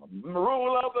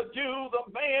 ruler of the Jews, a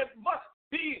man must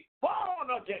be born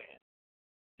again.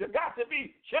 You got to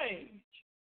be changed.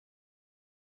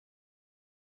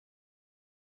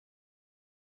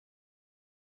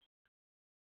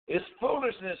 It's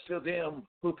foolishness to them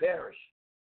who perish.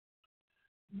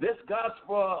 This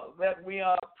gospel that we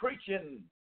are preaching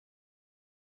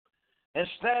and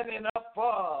standing up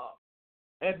for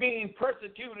and being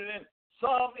persecuted, and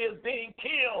some is being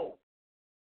killed.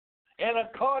 And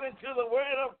according to the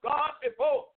word of God,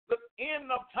 before the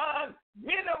end of time,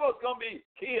 many of us going to be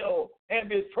killed and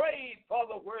betrayed for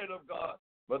the word of God.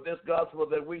 But this gospel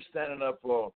that we standing up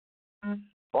for,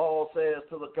 Paul says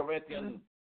to the Corinthians,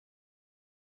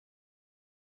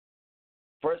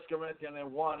 1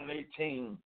 Corinthians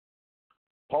 1:18,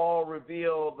 Paul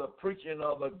revealed the preaching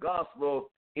of the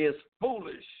gospel is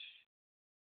foolish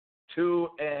to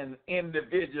an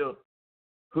individual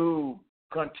who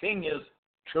continues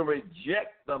to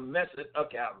reject the message of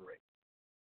Calvary.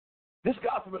 This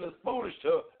gospel is foolish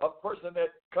to a person that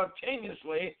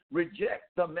continuously rejects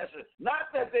the message.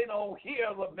 Not that they don't hear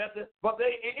the message, but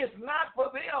it's not for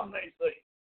them, they say.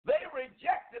 They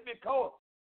reject it because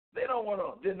they don't want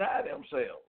to deny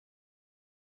themselves.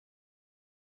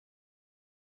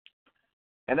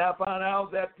 And I found out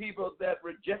that people that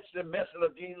reject the message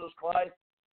of Jesus Christ,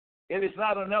 it is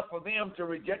not enough for them to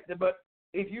reject it, but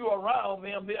if you are around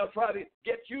them, they'll try to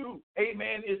get you,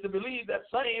 amen, is to believe that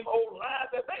same old lie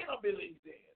that they don't believe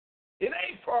in. It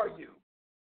ain't for you.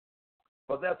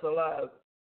 But that's a lie.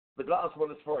 The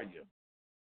gospel is for you.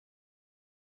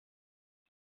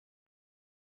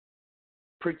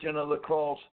 Preaching of the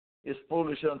cross is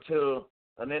foolish unto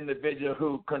an individual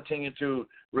who continue to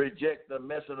reject the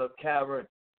message of Calvary.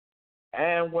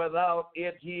 And without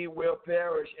it, he will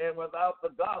perish. And without the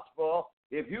gospel,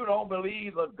 if you don't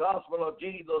believe the gospel of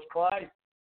Jesus Christ,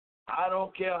 I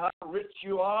don't care how rich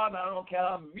you are, and I don't care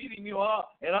how medium you are,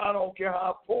 and I don't care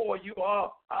how poor you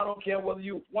are. I don't care whether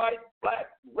you white, black,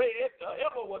 red,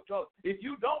 or what color. If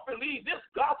you don't believe this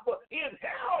gospel, in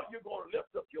hell you're going to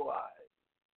lift up your eyes.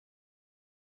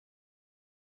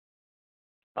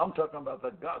 I'm talking about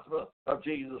the gospel of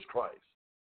Jesus Christ.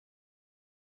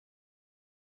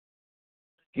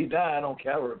 He died on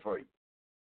Calvary for you.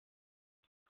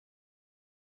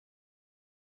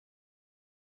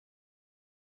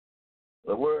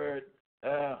 The word,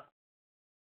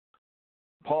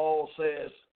 Paul says,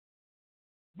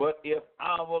 but if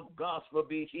our gospel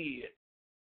be hid,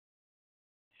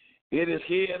 it is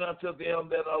hid unto them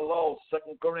that are lost.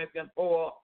 2 Corinthians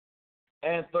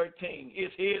 4:13.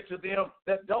 It's hid to them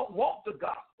that don't want the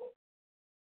gospel.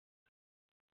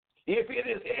 If it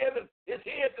is hid, it's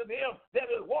hid to them that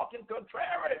is walking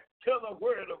contrary to the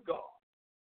word of God.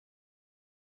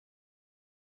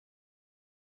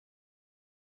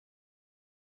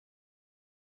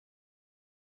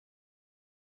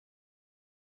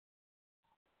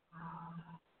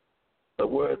 The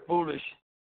word foolish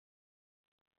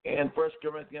in 1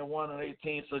 Corinthians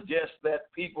 1:18 suggests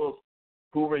that people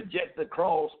who reject the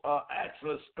cross are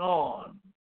actually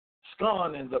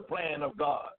scorning the plan of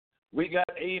God. We got,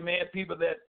 amen, people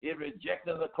that is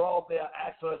rejecting the cross, they are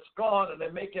actually scorning,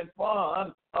 they're making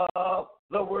fun of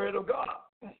the word of God.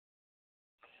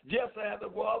 Just as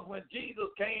it was when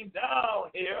Jesus came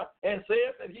down here and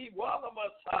said that he was the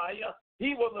Messiah,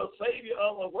 he was the Savior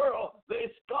of the world,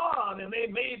 they scorned and they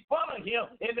made fun of him,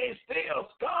 and they still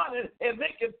scorning and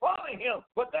making fun of him.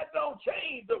 But that don't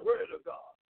change the word of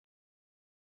God.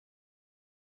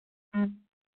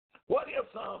 What if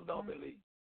some don't believe?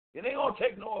 It ain't going to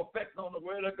take no effect on the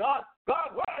word of God.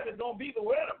 God's word is going to be the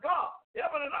word of God.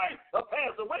 Heaven and earth will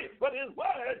pass away, but his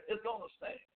word is going to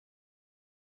stand.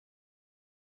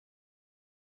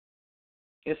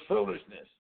 It's foolishness.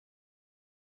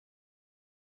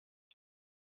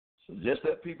 So just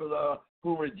that people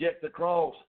who reject the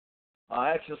cross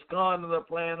are actually scorning the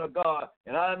plan of God.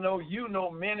 And I know you know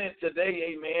many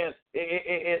today, amen,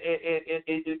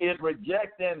 is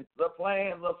rejecting the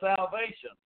plans of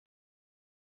salvation.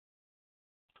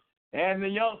 And the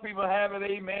young people have it,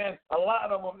 amen, a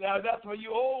lot of them. Now, that's for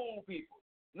you old people.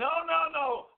 No.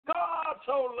 God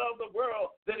so loved the world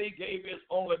that he gave his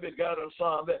only begotten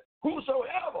Son, that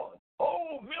whosoever,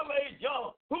 old, middle-aged,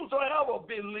 young, whosoever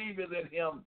believeth in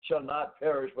him shall not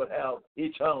perish but have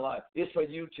eternal life. It's for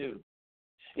you too.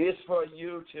 It's for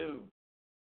you too.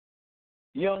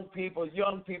 Young people,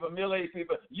 middle-aged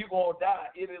people, you're going to die.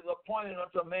 It is appointed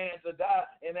unto man to die,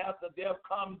 and after death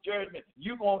comes judgment.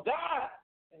 You're going to die.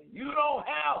 You don't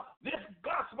have this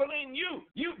gospel in you.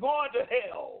 You're going to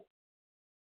hell.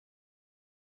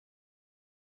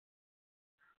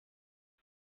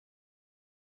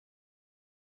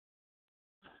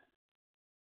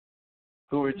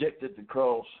 Who rejected the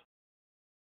cross,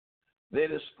 they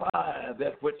despise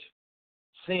that which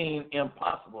seemed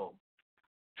impossible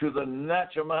to the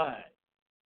natural mind.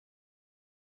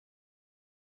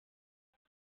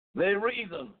 They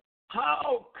reason,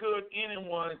 how could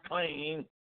anyone claim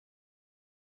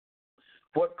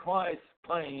what Christ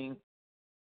claimed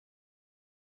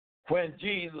when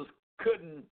Jesus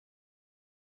couldn't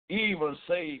even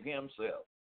save himself?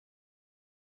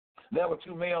 There were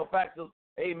two malefactors,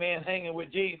 amen, hanging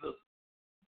with Jesus.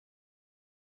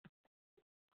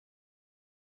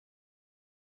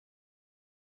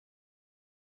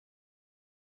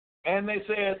 And they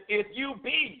said, if you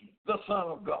be the Son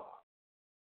of God,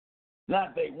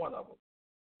 not they, one of them.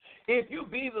 If you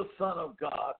be the Son of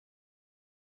God,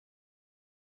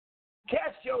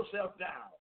 cast yourself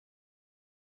down,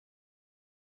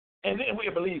 and then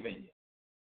we'll believe in you.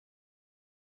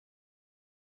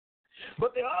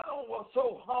 But the other one was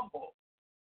so humble,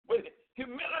 with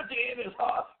humility in his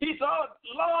heart. He thought,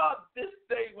 Lord, this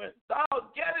day when thou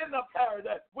get in the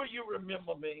paradise, will you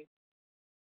remember me?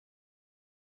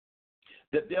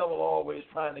 The devil always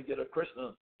trying to get a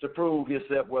Christian to prove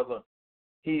himself whether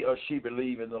he or she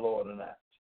believe in the Lord or not.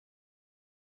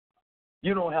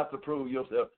 You don't have to prove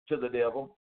yourself to the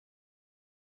devil.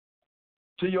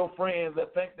 To your friends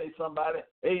that think they somebody,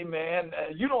 amen,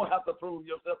 you don't have to prove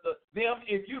yourself to them.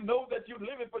 If you know that you're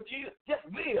living for Jesus, just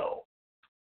live.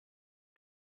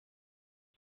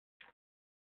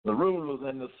 The rulers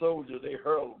and the soldiers, they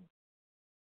hurled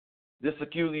this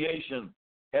accusation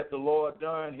at the Lord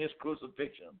during his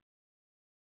crucifixion.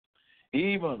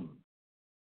 Even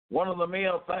one of the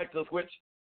malefactors which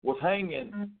was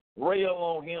hanging railed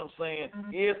on him, saying,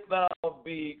 if thou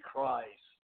be Christ,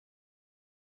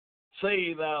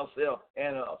 save thyself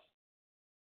and us.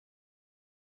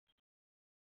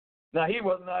 Now, he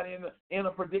was not in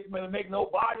a predicament to make no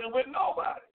bargain with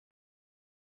nobody.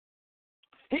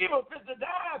 He was fit to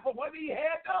die for what he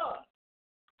had done.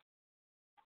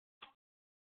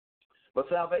 But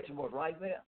salvation was right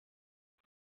there.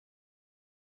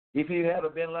 If he had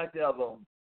been like the other one,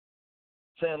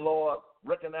 saying, Lord,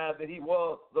 recognize that he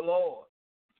was the Lord.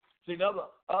 See,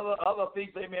 other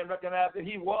thieves, amen, recognize that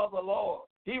he was the Lord.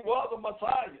 He was the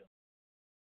Messiah.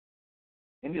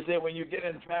 And he said, when you get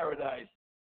in paradise,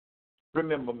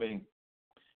 remember me.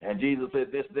 And Jesus said,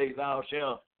 this day thou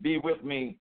shalt be with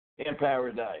me in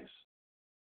paradise.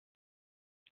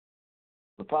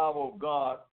 The power of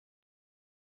God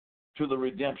to the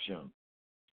redemption.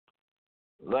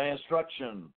 The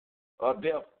instruction of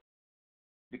death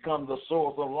becomes the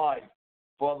source of life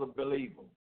for the believer.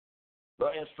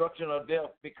 The instruction of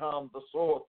death becomes the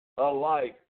source of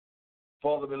life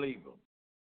for the believer.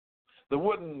 The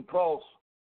wooden cross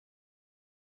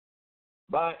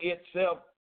by itself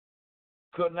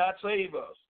could not save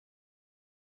us.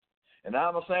 And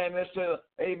I'm saying this to,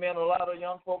 amen, a lot of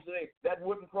young folks today. That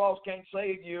wooden cross can't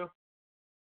save you.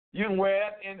 You can wear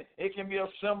it, and it can be a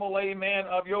symbol, amen,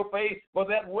 of your faith, but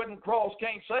that wooden cross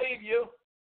can't save you.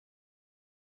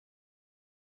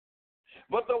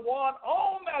 But the one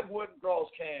on that wooden cross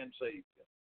can save you.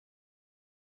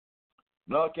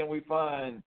 Nor can we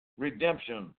find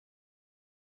redemption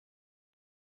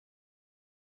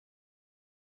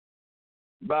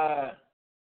by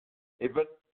a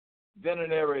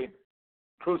veterinary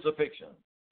crucifixion.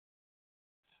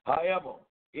 However,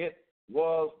 it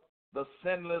was the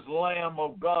sinless Lamb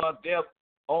of God, death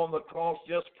on the cross,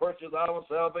 just purchased our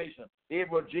salvation. It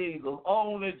was Jesus,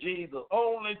 only Jesus,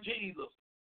 only Jesus.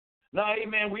 Now,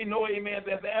 amen, we know, amen,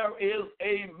 that there is,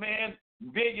 amen,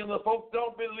 billions of folks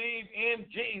don't believe in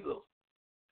Jesus.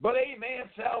 But, amen,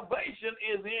 salvation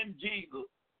is in Jesus.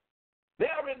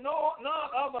 There is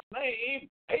none other name,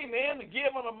 amen,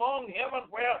 given among heaven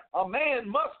where a man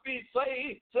must be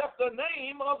saved except the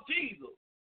name of Jesus.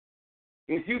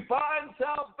 If you find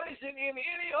salvation in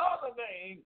any other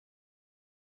name,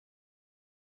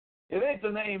 it ain't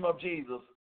the name of Jesus.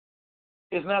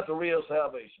 It's not the real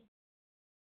salvation.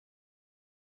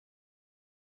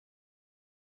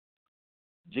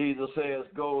 Jesus says,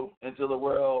 go into the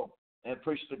world and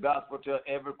preach the gospel to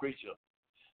every creature.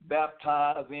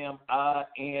 Baptize them,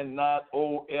 I-N, not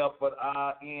O-F, but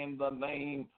I-N, the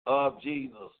name of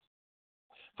Jesus,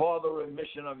 for the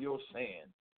remission of your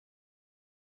sin.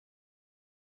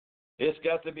 It's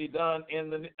got to be done in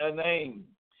the name.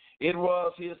 It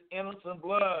was his innocent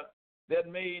blood that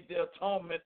made the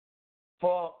atonement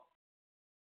for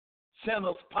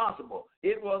sinners possible.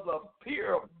 It was the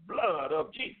pure blood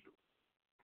of Jesus.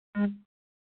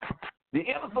 The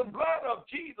innocent blood of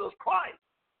Jesus Christ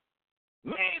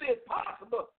made it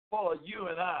possible for you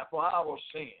and I, for our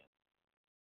sin.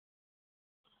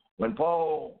 When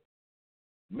Paul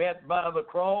met by the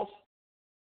cross,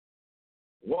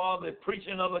 while the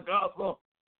preaching of the gospel,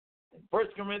 in 1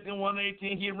 Corinthians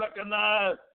 1:18, he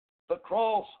recognized the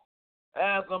cross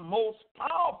as the most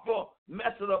powerful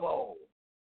method of all.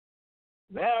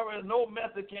 There is no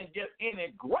method can get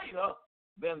any greater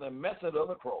than the method of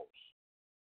the cross.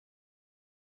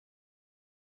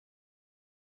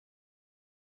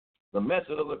 The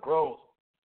message of the cross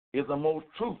is the most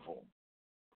truthful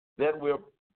that will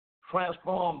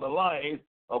transform the life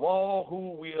of all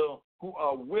who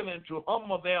are willing to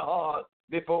humble their heart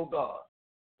before God.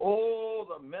 Oh,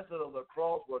 the message of the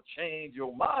cross will change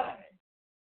your mind.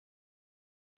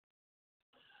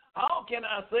 How can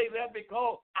I say that?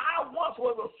 Because I once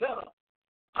was a sinner.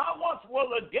 I once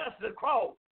was against the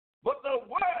cross. But the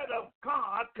word of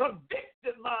God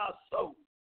convicted my soul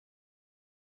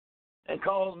and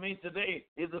caused me today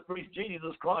is to preach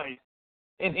Jesus Christ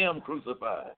and him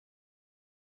crucified.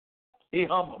 He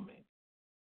humbled me.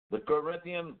 The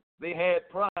Corinthians, they had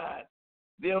pride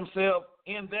themselves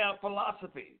in their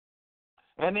philosophy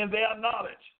and in their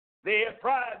knowledge. They had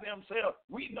pride themselves.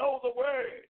 We know the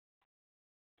word.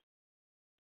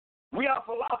 We are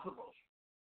philosophers.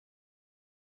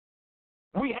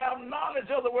 We have knowledge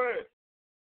of the word,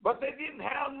 but they didn't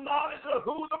have knowledge of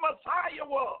who the Messiah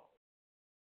was.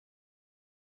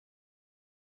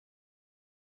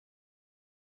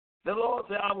 The Lord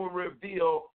said, I will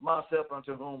reveal myself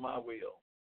unto whom I will.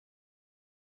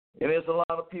 And there's a lot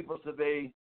of people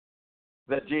today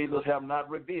that Jesus have not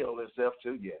revealed himself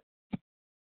to yet.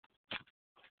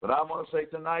 But I want to say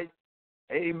tonight,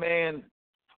 amen,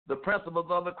 the principles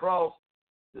of the cross.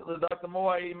 This is Dr.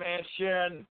 Moore, amen,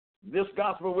 sharing this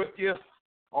gospel with you.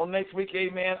 On next week,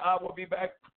 amen, I will be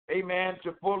back, amen,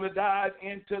 to fully dive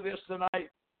into this tonight.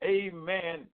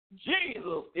 Amen.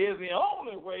 Jesus is the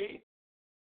only way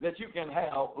that you can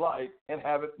have life and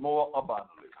have it more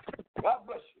abundantly. God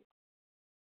bless you.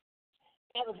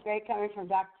 That was great coming from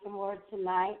Dr. Moore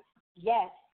tonight. Yes,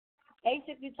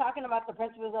 basically talking about the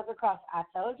principles of the cross. I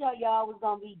told y'all was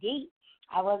going to be deep.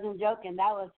 I wasn't joking.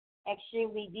 That was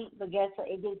extremely deep, but guess what?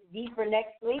 It gets deeper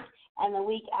next week and the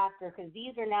week after, because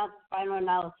these are now the final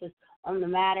analysis on the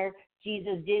matter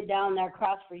Jesus did down that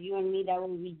cross for you and me. That way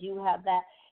we do have that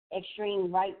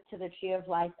extreme right to the tree of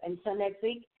life. Until next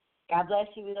week, God bless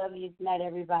you. We love you. Good night,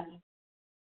 everybody.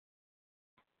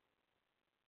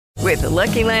 With the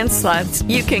Lucky Land Slots,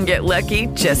 you can get lucky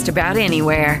just about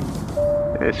anywhere.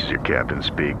 This is your captain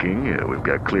speaking. We've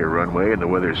got clear runway and the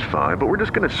weather's fine, but we're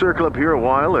just going to circle up here a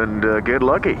while and get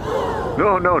lucky.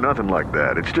 No, nothing like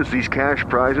that. It's just these cash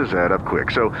prizes add up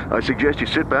quick. So I suggest you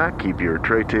sit back, keep your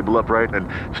tray table upright, and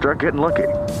start getting lucky.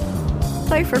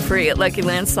 Play for free at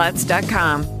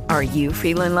LuckyLandSlots.com. Are you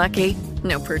feeling lucky?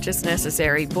 No purchase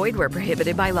necessary. Void where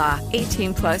prohibited by law.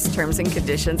 18+ terms and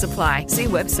conditions apply. See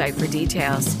website for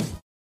details.